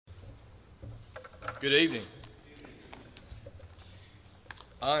Good evening.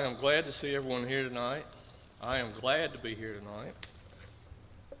 I am glad to see everyone here tonight. I am glad to be here tonight.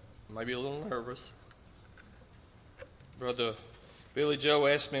 Maybe a little nervous. Brother Billy Joe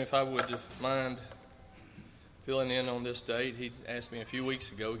asked me if I would mind filling in on this date. He asked me a few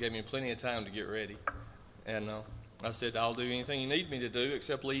weeks ago. He gave me plenty of time to get ready. And I said, I'll do anything you need me to do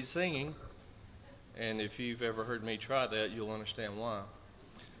except lead singing. And if you've ever heard me try that, you'll understand why.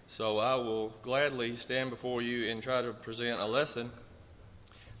 So I will gladly stand before you and try to present a lesson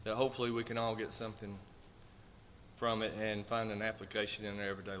that hopefully we can all get something from it and find an application in our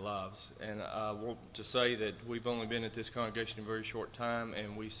everyday lives. And I want to say that we've only been at this congregation a very short time,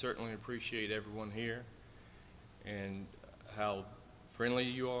 and we certainly appreciate everyone here and how friendly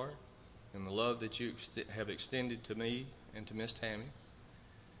you are and the love that you have extended to me and to Miss Tammy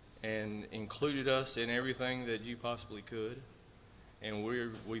and included us in everything that you possibly could. And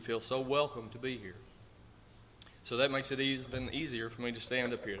we feel so welcome to be here. So that makes it even easier for me to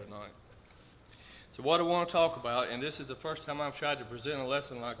stand up here tonight. So what I want to talk about, and this is the first time I've tried to present a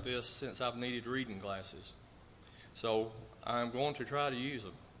lesson like this since I've needed reading glasses. So I'm going to try to use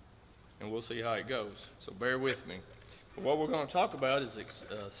them, and we'll see how it goes. So bear with me. But what we're going to talk about is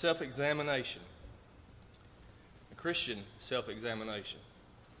self-examination, a Christian self-examination.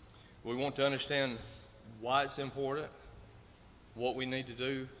 We want to understand why it's important, what we need to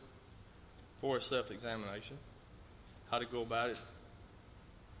do for a self-examination, how to go about it,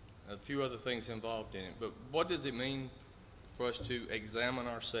 a few other things involved in it. But what does it mean for us to examine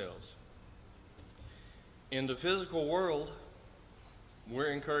ourselves? In the physical world,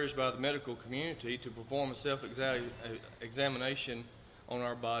 we're encouraged by the medical community to perform a self-examination on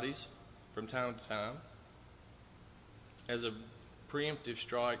our bodies from time to time as a preemptive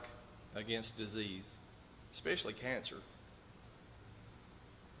strike against disease, especially cancer.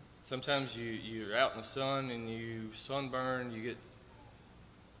 Sometimes you're out in the sun and you sunburn, you get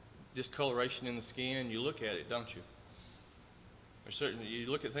discoloration in the skin, you look at it, don't you? You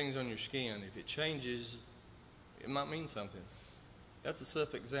look at things on your skin. If it changes, it might mean something. That's a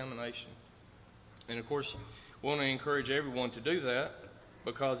self-examination. And of course, we want to encourage everyone to do that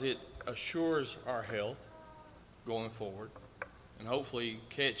because it assures our health going forward and hopefully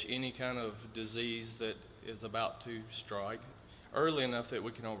catch any kind of disease that is about to strike early enough that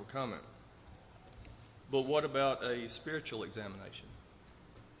we can overcome it. But what about a spiritual examination?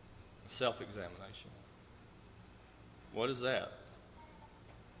 A self-examination. What is that?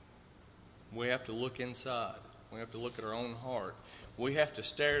 We have to look inside. We have to look at our own heart. We have to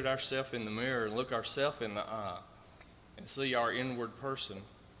stare at ourselves in the mirror and look ourselves in the eye and see our inward person.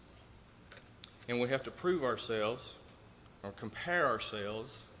 And we have to prove ourselves or compare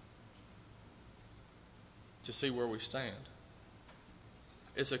ourselves to see where we stand.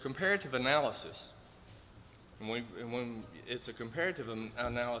 It's a comparative analysis. And when it's a comparative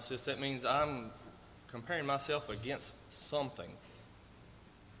analysis, that means I'm comparing myself against something.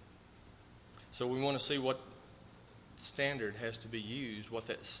 So we want to see what standard has to be used, what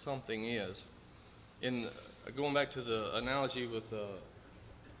that something is. Going back to the analogy with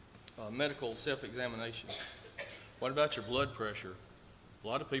medical self-examination, what about your blood pressure? A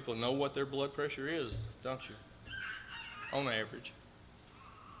lot of people know what their blood pressure is, don't you? On average.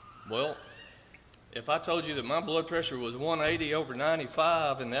 Well, if I told you that my blood pressure was 180 over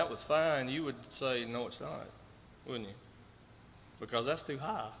 95 and that was fine, you would say, no, it's not, wouldn't you? Because that's too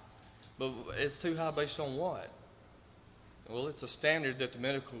high. But it's too high based on what? Well, it's a standard that the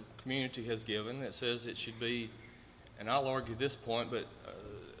medical community has given that says it should be, and I'll argue this point, but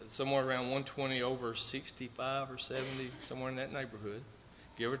somewhere around 120 over 65 or 70, somewhere in that neighborhood,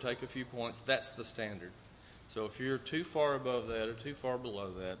 give or take a few points, that's the standard. So if you're too far above that or too far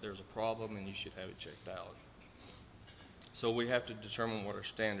below that, there's a problem and you should have it checked out. So we have to determine what our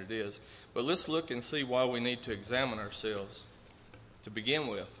standard is. But let's look and see why we need to examine ourselves to begin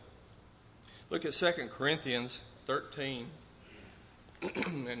with. Look at 2 Corinthians 13,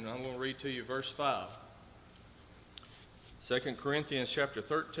 and I'm going to read to you verse 5. 2 Corinthians chapter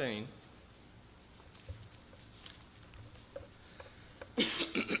 13.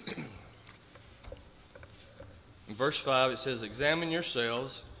 In verse 5 it says, "Examine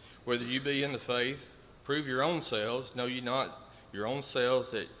yourselves, whether you be in the faith. Prove your own selves. Know ye not your own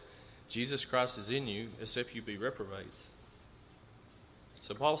selves that Jesus Christ is in you, except you be reprobates."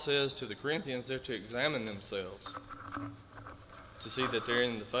 So Paul says to the Corinthians they're to examine themselves to see that they're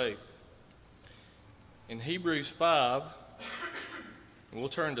in the faith. In Hebrews 5, and we'll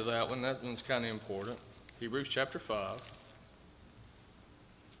turn to that one. That one's kind of important. Hebrews chapter 5.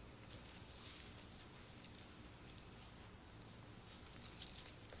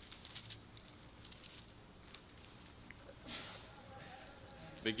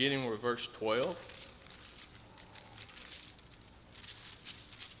 beginning with verse 12.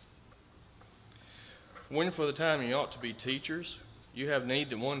 When for the time ye ought to be teachers, you have need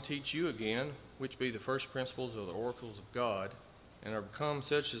that one teach you again, which be the first principles of the oracles of God, and are become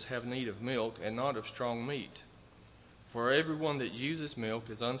such as have need of milk, and not of strong meat. For everyone that uses milk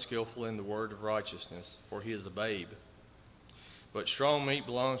is unskillful in the word of righteousness, for he is a babe. But strong meat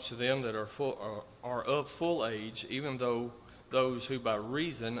belongs to them that are of full age, even though those who by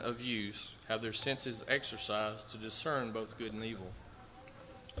reason of use have their senses exercised to discern both good and evil.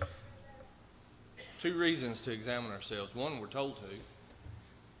 2 reasons to examine ourselves. 1, we're told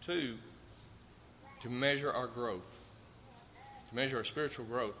to. 2, to measure our growth, to measure our spiritual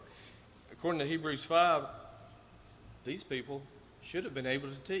growth. According to Hebrews 5, these people should have been able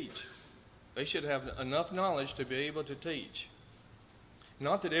to teach. They should have enough knowledge to be able to teach.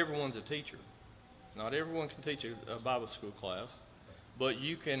 Not that everyone's a teacher. Not everyone can teach a Bible school class, but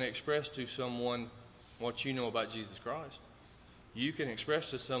you can express to someone what you know about Jesus Christ. You can express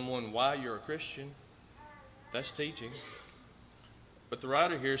to someone why you're a Christian. That's teaching. But the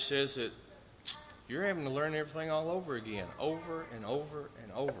writer here says that you're having to learn everything all over again, over and over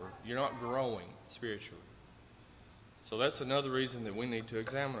and over. You're not growing spiritually. So that's another reason that we need to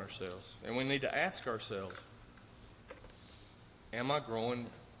examine ourselves. And we need to ask ourselves, am I growing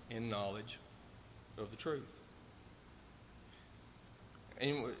in knowledge of the truth?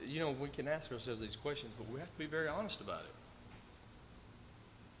 And, we can ask ourselves these questions, but we have to be very honest about it.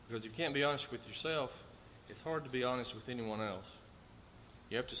 Because if you can't be honest with yourself, it's hard to be honest with anyone else.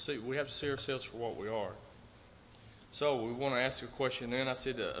 We have to see ourselves for what we are. So we want to ask a question. Then I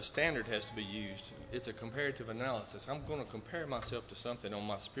said a standard has to be used. It's a comparative analysis. I'm going to compare myself to something on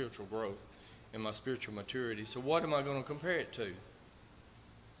my spiritual growth and my spiritual maturity. So what am I going to compare it to?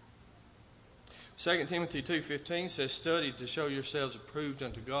 2 Timothy 2:15 says, "Study to show yourselves approved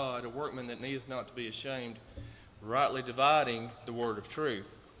unto God, a workman that needeth not to be ashamed, rightly dividing the word of truth."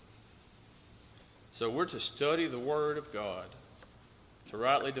 So we're to study the word of God, to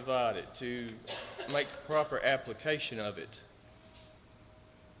rightly divide it, to make proper application of it.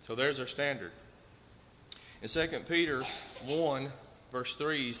 So there's our standard. In 2 Peter 1, verse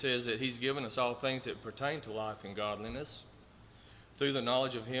 3, he says that he's given us all things that pertain to life and godliness through the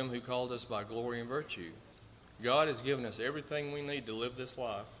knowledge of him who called us by glory and virtue. God has given us everything we need to live this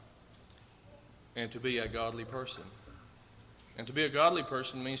life and to be a godly person. And to be a godly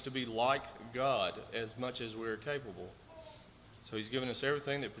person means to be like God as much as we're capable. So he's given us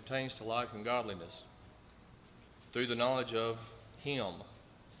everything that pertains to life and godliness through the knowledge of him,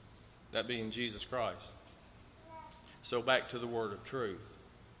 that being Jesus Christ. So back to the word of truth.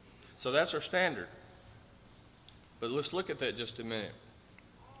 So that's our standard. But let's look at that just a minute.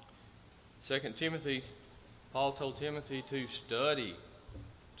 2 Timothy, Paul told Timothy to study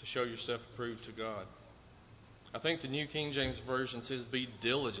to show yourself approved to God. I think the New King James Version says be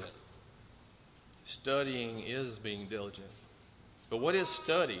diligent. Studying is being diligent. But what is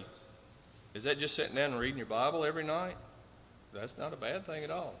study? Is that just sitting down and reading your Bible every night? That's not a bad thing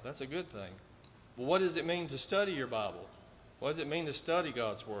at all. That's a good thing. But what does it mean to study your Bible? What does it mean to study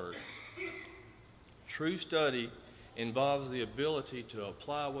God's Word? True study involves the ability to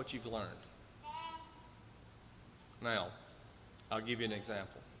apply what you've learned. Now, I'll give you an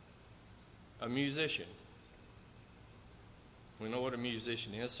example. A musician. We know what a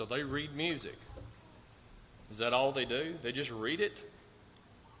musician is, so they read music. Is that all they do? They just read it?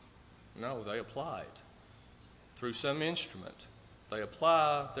 No, they apply it through some instrument. They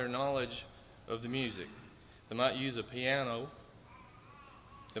apply their knowledge of the music. They might use a piano.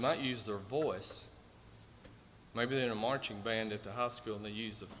 They might use their voice. Maybe they're in a marching band at the high school and they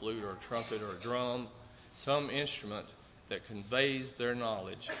use a flute or a trumpet or a drum, some instrument that conveys their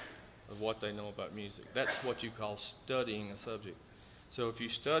knowledge of what they know about music. That's what you call studying a subject. So if you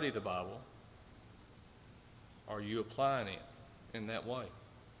study the Bible, are you applying it in that way?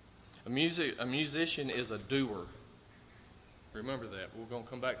 A musician is a doer. Remember that. We're going to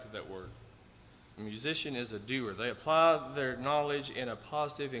come back to that word. A musician is a doer. They apply their knowledge in a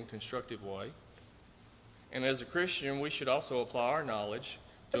positive and constructive way. And as a Christian, we should also apply our knowledge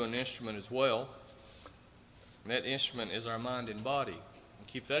to an instrument as well. And that instrument is our mind and body. And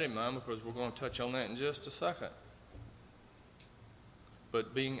keep that in mind because we're going to touch on that in just a second.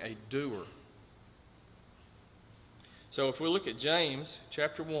 But being a doer. So if we look at James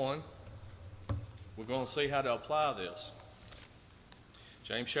chapter 1, we're going to see how to apply this.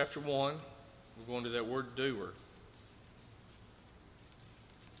 James chapter 1, we're going to that word doer.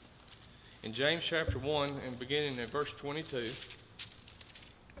 In James chapter 1, and beginning in verse 22,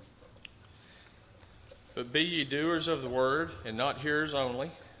 But be ye doers of the word, and not hearers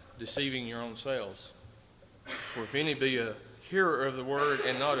only, deceiving your own selves. For if any be a hearer of the word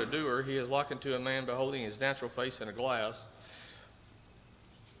and not a doer, he is like unto a man beholding his natural face in a glass.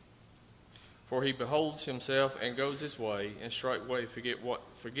 For he beholds himself and goes his way, and straightway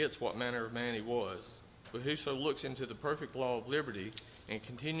forgets what manner of man he was. But whoso looks into the perfect law of liberty and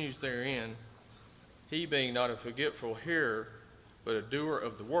continues therein, he being not a forgetful hearer, but a doer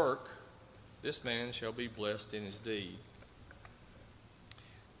of the work, this man shall be blessed in his deed.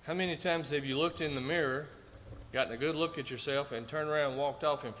 How many times have you looked in the mirror, gotten a good look at yourself, and turned around and walked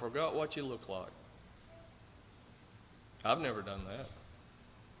off and forgot what you look like? I've never done that.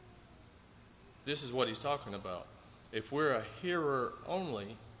 This is what he's talking about. If we're a hearer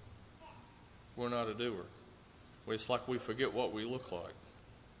only, we're not a doer. It's like we forget what we look like.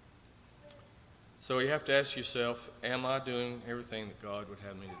 So you have to ask yourself, am I doing everything that God would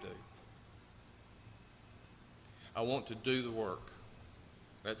have me to do? I want to do the work.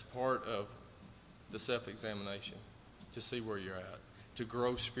 That's part of the self-examination, to see where you're at, to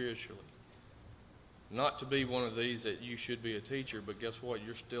grow spiritually. Not to be one of these that you should be a teacher, but guess what?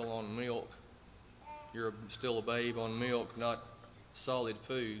 You're still on milk. You're still a babe on milk, not solid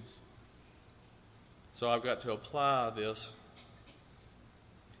foods. So I've got to apply this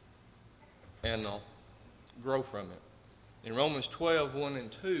and grow from it. In Romans 12, 1 and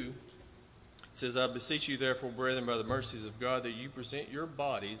 2, it says, I beseech you therefore, brethren, by the mercies of God, that you present your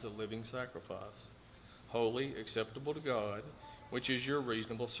bodies a living sacrifice, holy, acceptable to God, which is your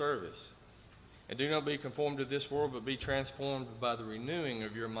reasonable service. And do not be conformed to this world, but be transformed by the renewing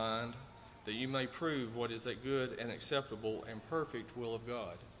of your mind, that you may prove what is that good and acceptable and perfect will of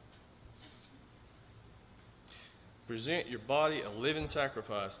God. Present your body a living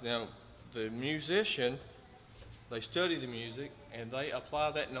sacrifice. Now, the musician, they study the music and they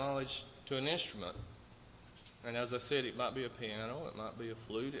apply that knowledge to an instrument. And as I said, it might be a piano, it might be a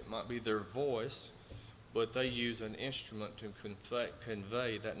flute, it might be their voice, but they use an instrument to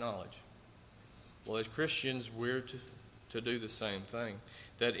convey that knowledge. Well, as Christians, we're to do the same thing.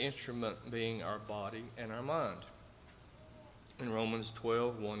 That instrument being our body and our mind. In Romans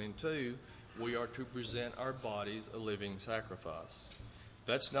 12, 1 and 2, we are to present our bodies a living sacrifice.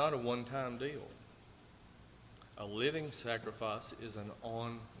 That's not a one-time deal. A living sacrifice is an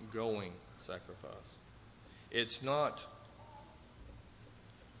ongoing sacrifice. It's not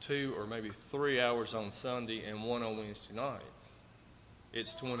 2 or maybe 3 hours on Sunday and 1 on Wednesday night.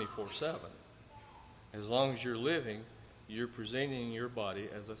 It's 24/7. As long as you're living, you're presenting your body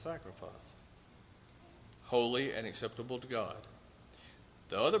as a sacrifice, holy and acceptable to God.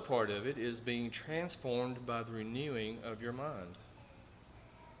 The other part of it is being transformed by the renewing of your mind.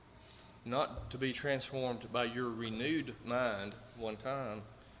 Not to be transformed by your renewed mind one time,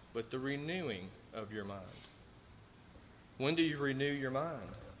 but the renewing of your mind. When do you renew your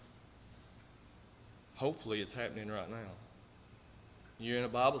mind? Hopefully it's happening right now. You're in a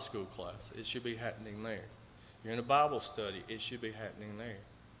Bible school class. It should be happening there. You're in a Bible study. It should be happening there.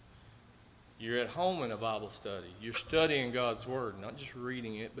 You're at home in a Bible study. You're studying God's Word, not just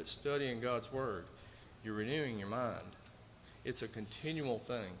reading it, but studying God's Word. You're renewing your mind. It's a continual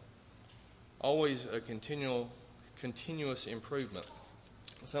thing. Always a continuous improvement.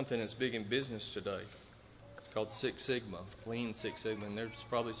 Something that's big in business today. It's called Six Sigma, Lean Six Sigma. And there's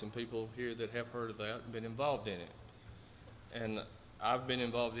probably some people here that have heard of that and been involved in it. And I've been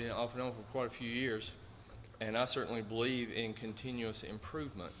involved in it off and on for quite a few years. And I certainly believe in continuous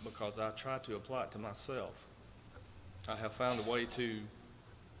improvement because I try to apply it to myself. I have found a way to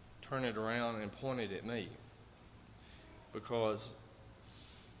turn it around and point it at me because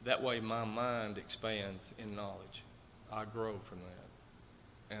that way my mind expands in knowledge. I grow from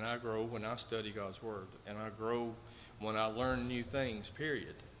that. And I grow when I study God's Word. And I grow when I learn new things,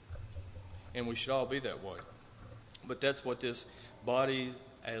 period. And we should all be that way. But that's what this body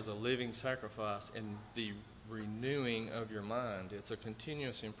as a living sacrifice and the renewing of your mind, it's a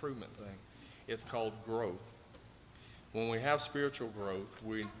continuous improvement thing. It's called growth. When we have spiritual growth,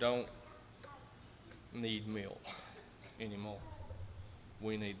 we don't need milk anymore.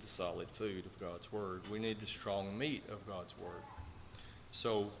 We need the solid food of God's Word. We need the strong meat of God's Word.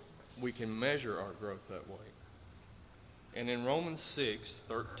 So we can measure our growth that way. And in Romans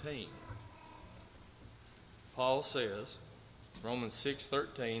 6:13, Paul says, Romans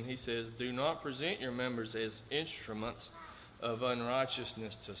 6:13, he says, do not present your members as instruments of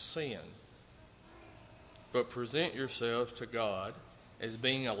unrighteousness to sin, but present yourselves to God as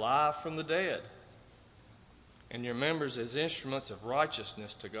being alive from the dead, and your members as instruments of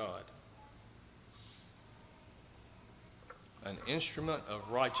righteousness to God. An instrument of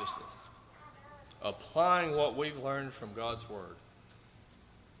righteousness. applying what we've learned from God's Word.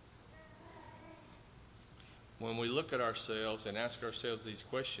 When we look at ourselves and ask ourselves these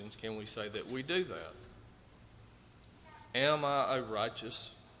questions, can we say that we do that? Am I a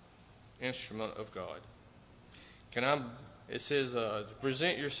righteous instrument of God? It says,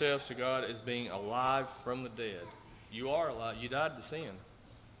 present yourselves to God as being alive from the dead. You are alive. You died to sin.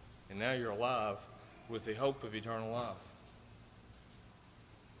 And now you're alive with the hope of eternal life.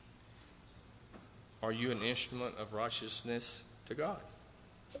 Are you an instrument of righteousness to God?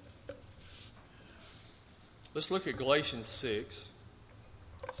 Let's look at Galatians 6.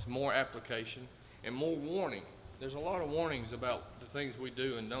 Some more application and more warning. There's a lot of warnings about the things we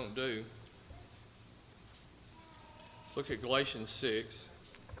do and don't do. Look at Galatians 6.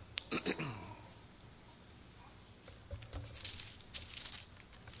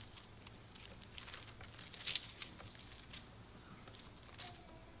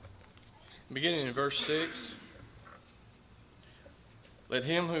 Beginning in verse 6. Let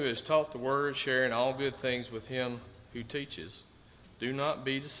him who is taught the word share in all good things with him who teaches. Do not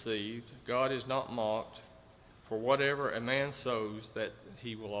be deceived. God is not mocked. For whatever a man sows, that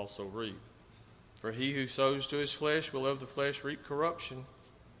he will also reap. For he who sows to his flesh will of the flesh reap corruption.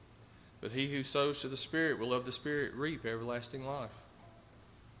 But he who sows to the Spirit will of the Spirit reap everlasting life.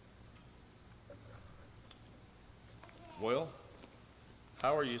 Well,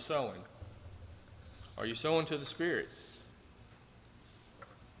 how are you sowing? Are you sowing to the Spirit?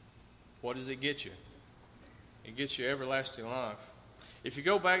 What does it get you? It gets you everlasting life. If you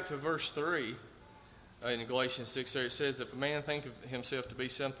go back to verse 3 in Galatians 6, there it says, if a man think of himself to be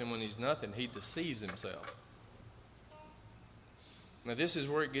something when he's nothing, he deceives himself. Now this is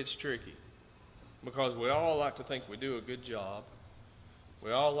where it gets tricky, because we all like to think we do a good job.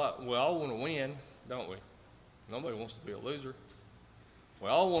 We all want to win, don't we? Nobody wants to be a loser. We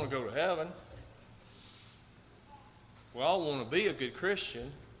all want to go to heaven. We all want to be a good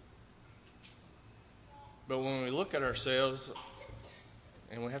Christian. But when we look at ourselves,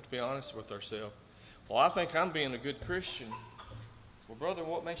 and we have to be honest with ourselves, well, I think I'm being a good Christian. Well, brother,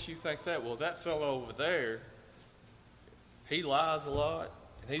 what makes you think that? Well, that fellow over there, he lies a lot,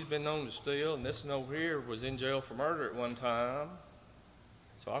 and he's been known to steal, and this one over here was in jail for murder at one time.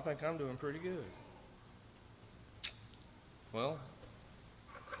 So I think I'm doing pretty good. Well,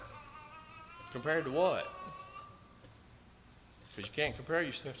 compared to what? Because you can't compare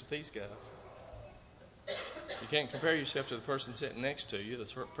yourself to these guys. You can't compare yourself to the person sitting next to you, the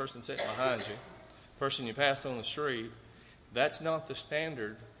person sitting behind you, the person you pass on the street. That's not the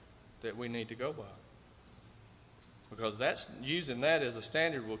standard that we need to go by. Because using that as a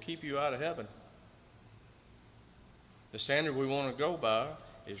standard will keep you out of heaven. The standard we want to go by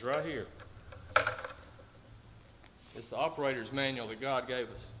is right here. It's the operator's manual that God gave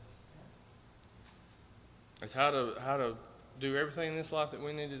us. It's how to do everything in this life that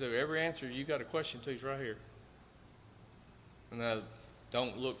we need to do. Every answer you got a question to is right here. And now,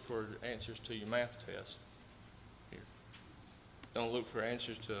 don't look for answers to your math test here. Don't look for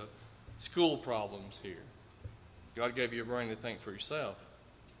answers to school problems here. God gave you a brain to think for yourself,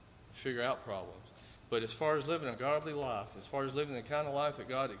 figure out problems. But as far as living a godly life, as far as living the kind of life that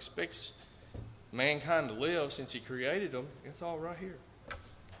God expects mankind to live since He created them, it's all right here.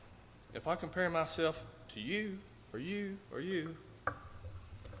 If I compare myself to you, or you, or you,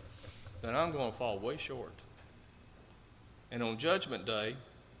 then I'm going to fall way short. And on Judgment Day,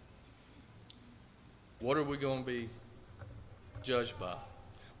 what are we going to be judged by?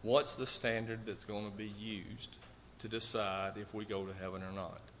 What's the standard that's going to be used to decide if we go to heaven or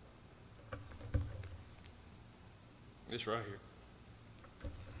not? It's right here.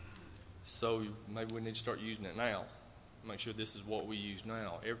 So maybe we need to start using it now. Make sure this is what we use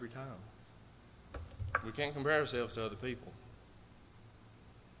now, every time. We can't compare ourselves to other people.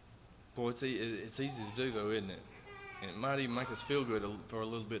 Boy, it's easy to do, though, isn't it? And it might even make us feel good for a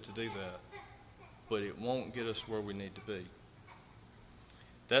little bit to do that. But it won't get us where we need to be.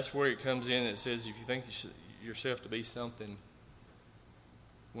 That's where it comes in. It says if you think yourself to be something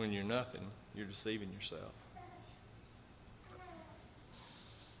when you're nothing, you're deceiving yourself.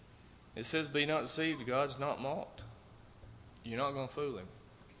 It says, be not deceived, God's not mocked. You're not going to fool Him.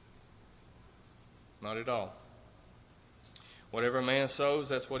 Not at all. Whatever a man sows,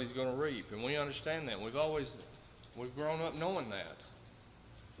 that's what he's going to reap. And we understand that. We've grown up knowing that.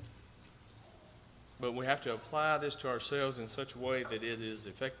 But we have to apply this to ourselves in such a way that it is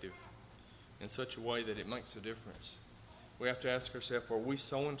effective, in such a way that it makes a difference. We have to ask ourselves, are we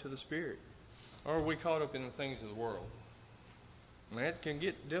sowing to the Spirit? Or are we caught up in the things of the world? And that can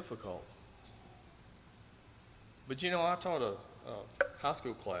get difficult. But I taught a high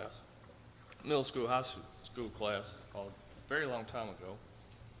school class. middle school, high school class a very long time ago.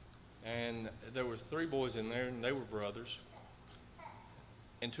 And there were 3 boys in there, and they were brothers.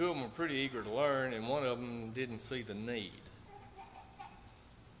 And 2 of them were pretty eager to learn, and one of them didn't see the need.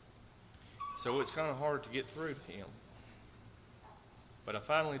 So it's kind of hard to get through to him. But I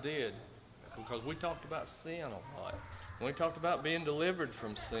finally did, because we talked about sin a lot. We talked about being delivered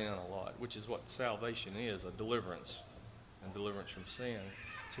from sin a lot, which is what salvation is, a deliverance, and deliverance from sin.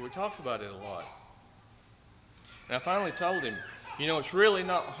 So we talked about it a lot. And I finally told him, it's really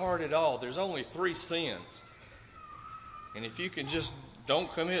not hard at all. There's only 3 sins. And if you can just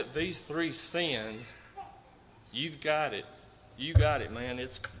don't commit these 3 sins, you've got it. You got it, man.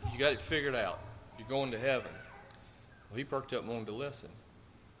 You got it figured out. You're going to heaven. Well, he perked up and wanted to listen.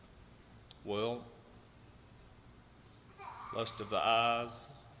 Well, lust of the eyes,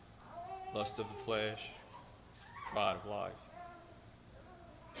 lust of the flesh, pride of life.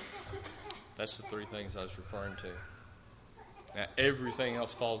 That's the 3 things I was referring to. Now, everything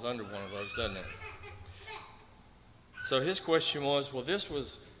else falls under one of those, doesn't it? So his question was, well, this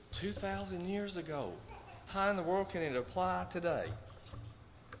was 2,000 years ago. How in the world can it apply today?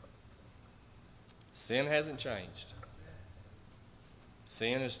 Sin hasn't changed.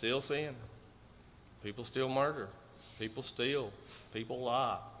 Sin is still sin. People still murder. People steal. People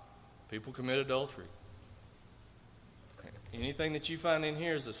lie. People commit adultery. Anything that you find in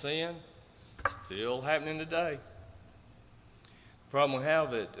here is a sin. Still happening today. The problem we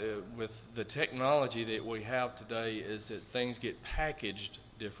have with the technology that we have today is that things get packaged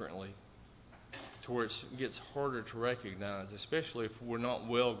differently to where it gets harder to recognize, especially if we're not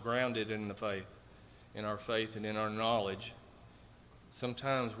well grounded in the faith, in our faith and in our knowledge.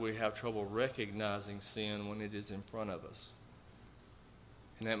 Sometimes we have trouble recognizing sin when it is in front of us.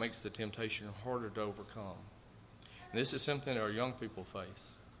 And that makes the temptation harder to overcome. And this is something that our young people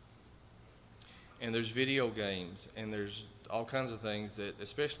face. And there's video games, and there's all kinds of things that,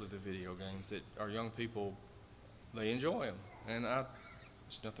 especially the video games, that our young people, they enjoy them. And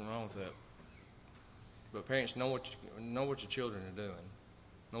there's nothing wrong with that. But parents, know what your children are doing.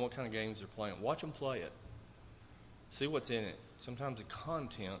 Know what kind of games they're playing. Watch them play it. See what's in it. Sometimes the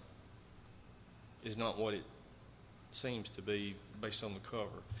content is not what it seems to be based on the cover.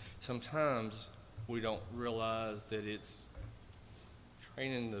 Sometimes we don't realize that it's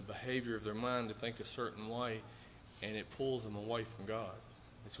training the behavior of their mind to think a certain way, and it pulls them away from God.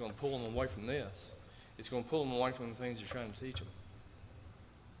 It's going to pull them away from this. It's going to pull them away from the things you're trying to teach them.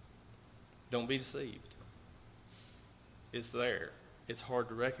 Don't be deceived. It's there. It's hard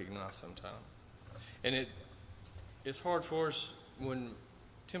to recognize sometimes. And it's hard for us when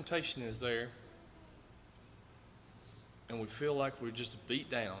temptation is there and we feel like we're just beat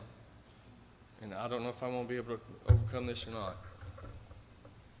down. And I don't know if I'm going to be able to overcome this or not.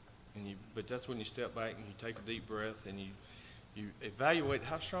 But that's when you step back and you take a deep breath and you evaluate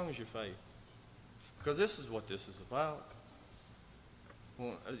how strong is your faith. Because this is what this is about.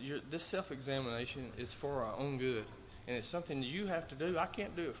 Well, this self-examination is for our own good. And it's something you have to do. I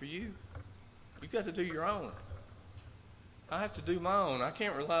can't do it for you. You've got to do your own. I have to do my own. I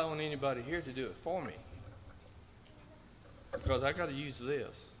can't rely on anybody here to do it for me. Because I got to use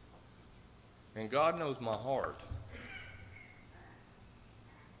this. And God knows my heart.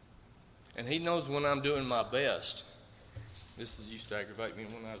 And He knows when I'm doing my best. This used to aggravate me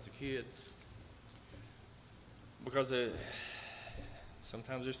when I was a kid. Because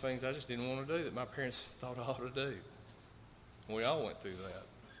sometimes there's things I just didn't want to do that my parents thought I ought to do. We all went through that.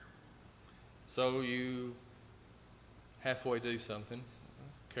 So you halfway do something,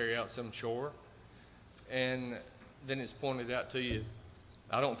 carry out some chore, and then it's pointed out to you,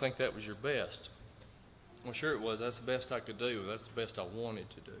 I don't think that was your best. Well, sure it was. That's the best I could do. That's the best I wanted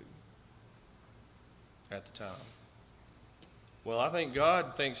to do at the time. Well, I think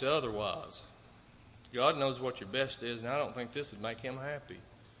God thinks otherwise. God knows what your best is, and I don't think this would make Him happy.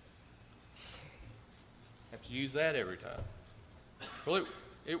 Have to use that every time. Well,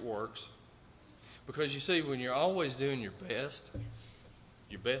 it works. Because you see, when you're always doing your best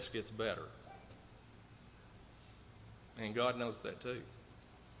gets better. And God knows that too.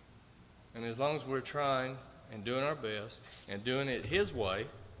 And as long as we're trying and doing our best and doing it His way,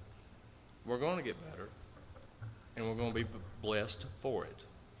 we're going to get better. And we're going to be blessed for it.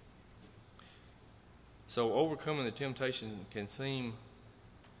 So overcoming the temptation can seem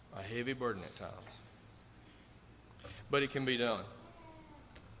a heavy burden at times. But it can be done.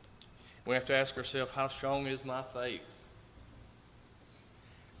 We have to ask ourselves, how strong is my faith?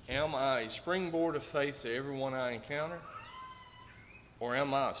 Am I a springboard of faith to everyone I encounter? Or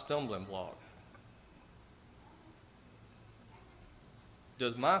am I a stumbling block?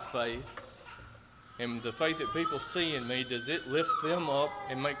 Does my faith And the faith that people see in me, does it lift them up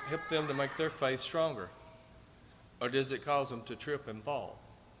and help them to make their faith stronger? Or does it cause them to trip and fall?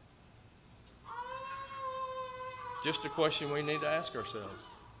 Just a question we need to ask ourselves.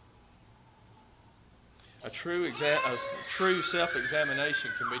 A true self-examination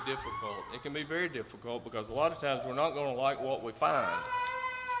can be difficult. It can be very difficult because a lot of times we're not going to like what we find.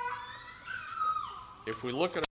 If we look at